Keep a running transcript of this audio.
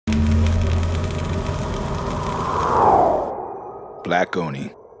Black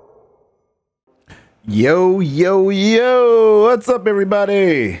Oni. Yo, what's up,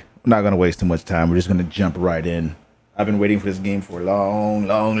 everybody? We're not gonna waste too much time. We're just gonna jump right in. I've been waiting for this game for a long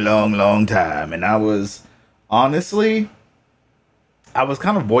time, and I was honestly, I was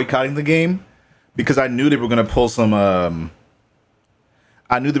kind of boycotting the game because I knew they were gonna pull some. I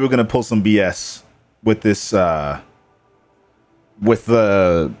knew they were gonna pull some BS with this, with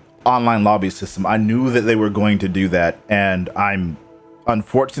the online lobby system. I knew that they were going to do that, and I'm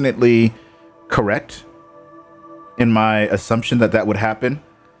unfortunately correct in my assumption that that would happen.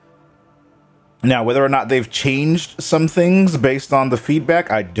 Now, whether or not they've changed some things based on the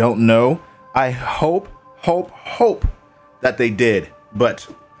feedback, I don't know. I hope that they did, but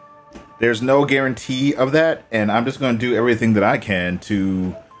there's no guarantee of that, and I'm just going to do everything that I can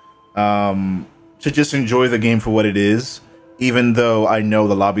to just enjoy the game for what it is, even though I know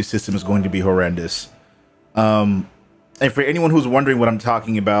the lobby system is going to be horrendous. And for anyone who's wondering what I'm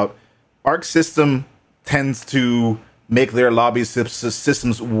talking about, Arc System tends to make their lobby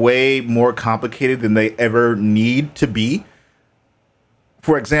systems way more complicated than they ever need to be.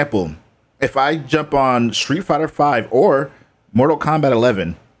 For example, if I jump on Street Fighter V or Mortal Kombat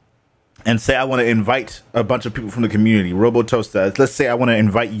 11 and say I want to invite a bunch of people from the community, Robotosta, let's say I want to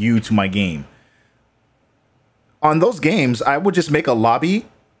invite you to my game. On those games, I would just make a lobby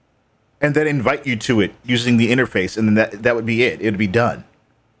and then invite you to it using the interface, and then that would be it. It would be done.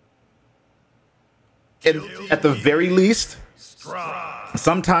 At the very least,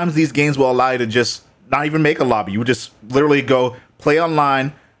 sometimes these games will allow you to just not even make a lobby. You would just literally go play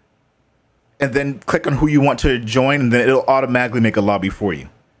online and then click on who you want to join, and then it'll automatically make a lobby for you.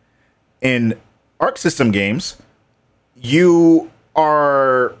 In Arc System games, you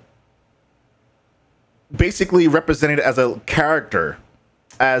are basically represented as a character,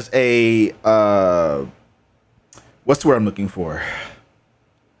 as a what's the word I'm looking for?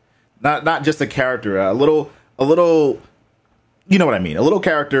 Not just a character, a little, you know what I mean? A little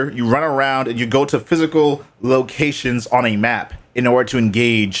character. You run around and you go to physical locations on a map in order to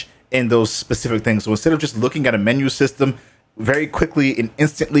engage in those specific things. So instead of just looking at a menu system very quickly and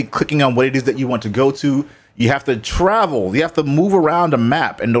instantly clicking on what it is that you want to go to, you have to travel. You have to move around a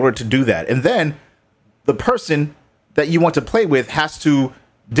map in order to do that. And then the person that you want to play with has to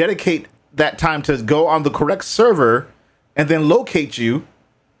dedicate that time to go on the correct server and then locate you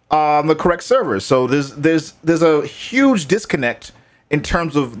on the correct server. So there's a huge disconnect in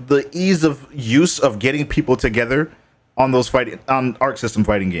terms of the ease of use of getting people together on those on Arc System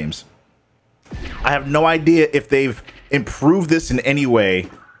fighting games. I have no idea if they've improved this in any way.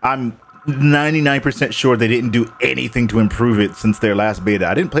 I'm 99% sure they didn't do anything to improve it since their last beta.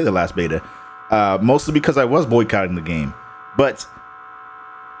 I didn't play the last beta, mostly because I was boycotting the game. But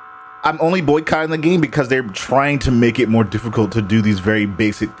I'm only boycotting the game because they're trying to make it more difficult to do these very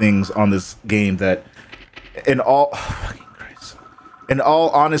basic things on this game that, in all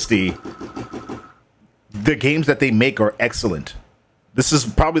honesty, the games that they make are excellent. This is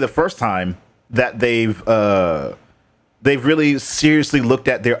probably the first time that they've really seriously looked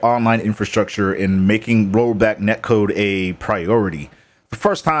at their online infrastructure and making rollback netcode a priority. The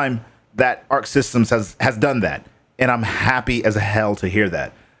first time that Arc Systems has done that, and I'm happy as hell to hear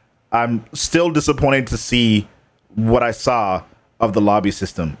that. I'm still disappointed to see what I saw of the lobby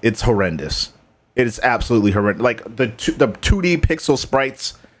system. It's horrendous. It is absolutely horrendous. Like the 2D pixel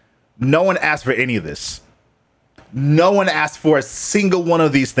sprites, no one asked for any of this. No one asked for a single one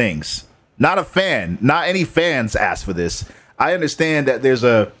of these things. Not a fan. Not any fans asked for this. I understand that there's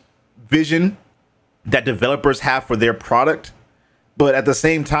a vision that developers have for their product, but at the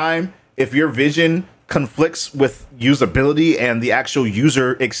same time, if your vision conflicts with usability and the actual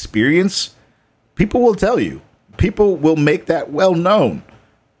user experience, people will tell you. People will make that well known.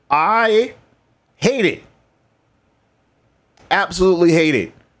 I hate it. Absolutely hate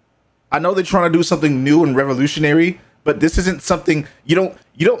it. I know they're trying to do something new and revolutionary, but this isn't something you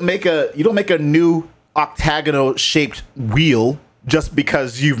don't make a new octagonal shaped wheel just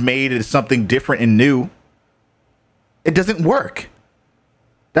because you've made it something different and new. It doesn't work.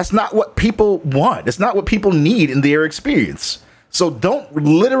 That's not what people want. It's not what people need in their experience. So don't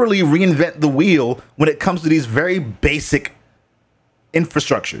literally reinvent the wheel when it comes to these very basic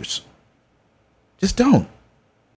infrastructures. Just don't.